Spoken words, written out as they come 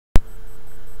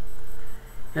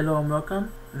Hello and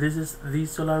welcome, this is the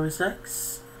Solaris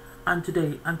X, and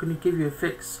today I'm going to give you a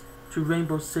fix to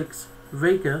Rainbow Six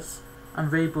Vegas and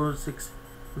Rainbow Six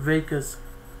Vegas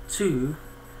 2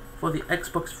 for the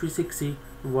Xbox 360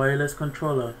 wireless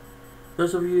controller.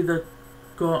 Those of you that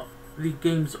got the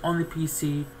games on the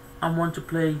PC and want to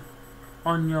play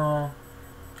on your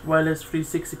wireless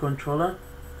 360 controller,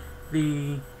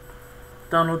 the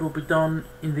download will be down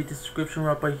in the description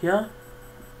right by here,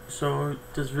 so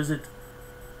just visit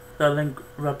the link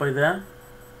right by there.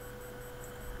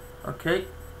 Okay,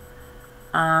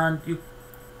 and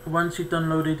once you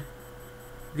downloaded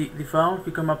the file,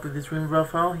 you come up with this WinRAR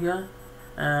file here,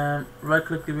 and right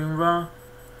click the WinRAR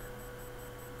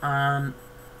and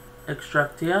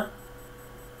extract here.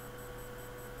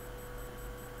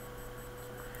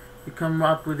 You come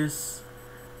up with this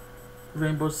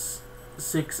Rainbow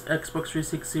Six Xbox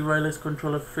 360 wireless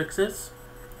controller fixes.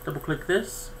 Double click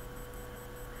this.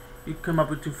 You come up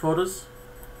with two folders.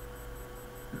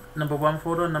 Number 1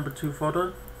 folder, number 2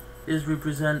 folder. This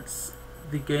represents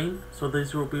the game. So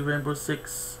this will be Rainbow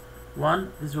Six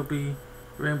 1. This will be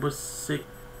Rainbow Six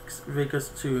Vegas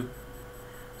 2.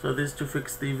 So this is to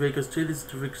fix the Vegas 2. This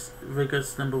is to fix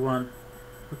Vegas number 1.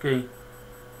 Okay.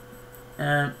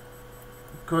 And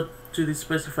go to the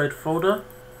specified folder.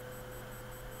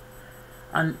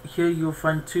 And here you'll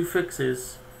find two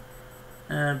fixes.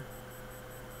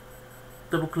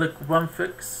 Double click one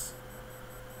fix,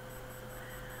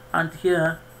 and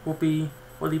here will be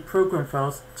for the program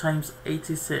files times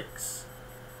 86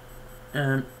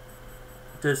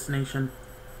 destination.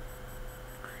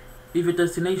 If your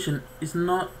destination is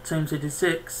not times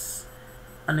 86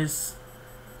 and is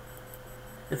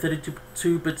a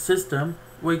 32-bit system,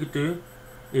 what you could do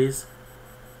is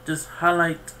just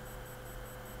highlight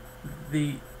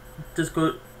just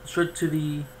go straight to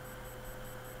the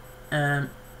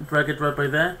bracket right by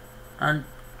there and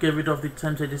get rid of the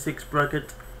times 86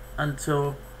 bracket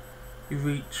until you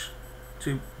reach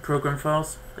to program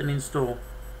files, then install.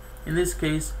 In this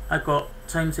case I got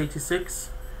times 86,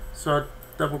 so I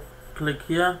double click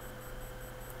here.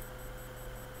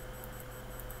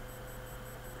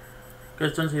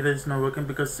 Guys, don't say that it's not working,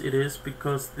 because it is,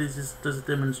 because this is just a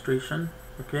demonstration.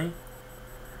 Okay,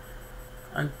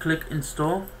 and click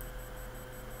install.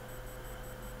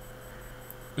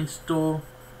 Install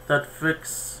that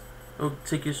fix. It will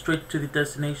take you straight to the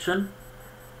destination.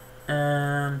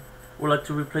 Would like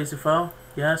to replace the file?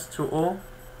 Yes, to all.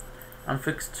 And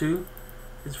fix 2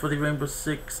 is for the Rainbow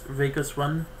Six Vegas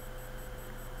 1.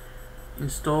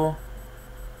 Install.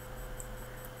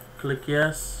 Click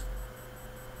yes.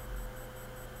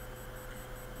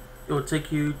 It will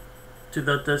take you to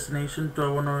that destination. Do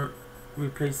I want to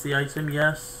replace the item?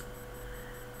 Yes.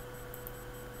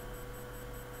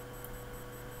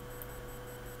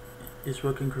 Is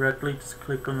working correctly. Just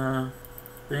click on the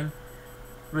thing.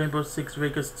 Rainbow Six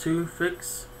Vegas 2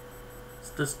 fix.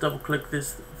 Just double click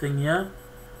this thing here.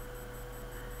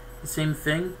 The same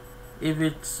thing. If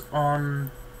it's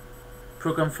on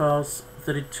program files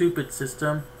 32-bit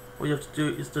system, what you have to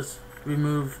do is just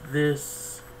remove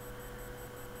this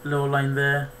little line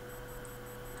there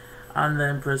and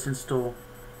then press install.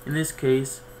 In this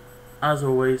case, as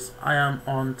always, I am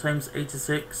on times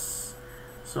 86,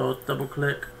 so double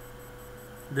click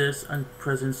this and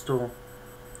press install.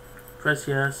 Press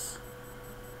yes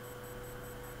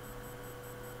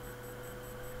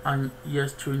and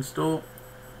yes to install.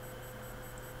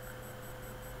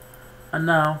 And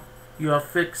now you have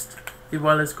fixed the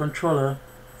wireless controller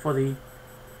for the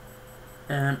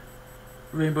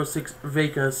Rainbow Six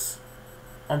Vegas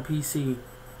on PC,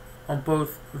 on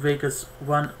both Vegas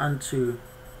 1 and 2.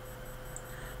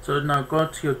 So now go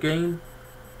to your game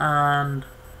and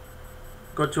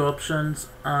go to options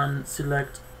and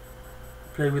select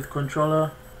play with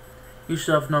controller. You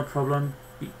should have no problem,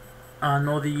 and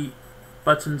all the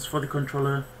buttons for the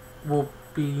controller will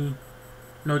be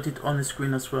noted on the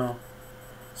screen as well.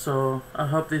 So I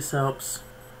hope this helps.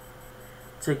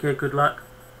 Take care, good luck.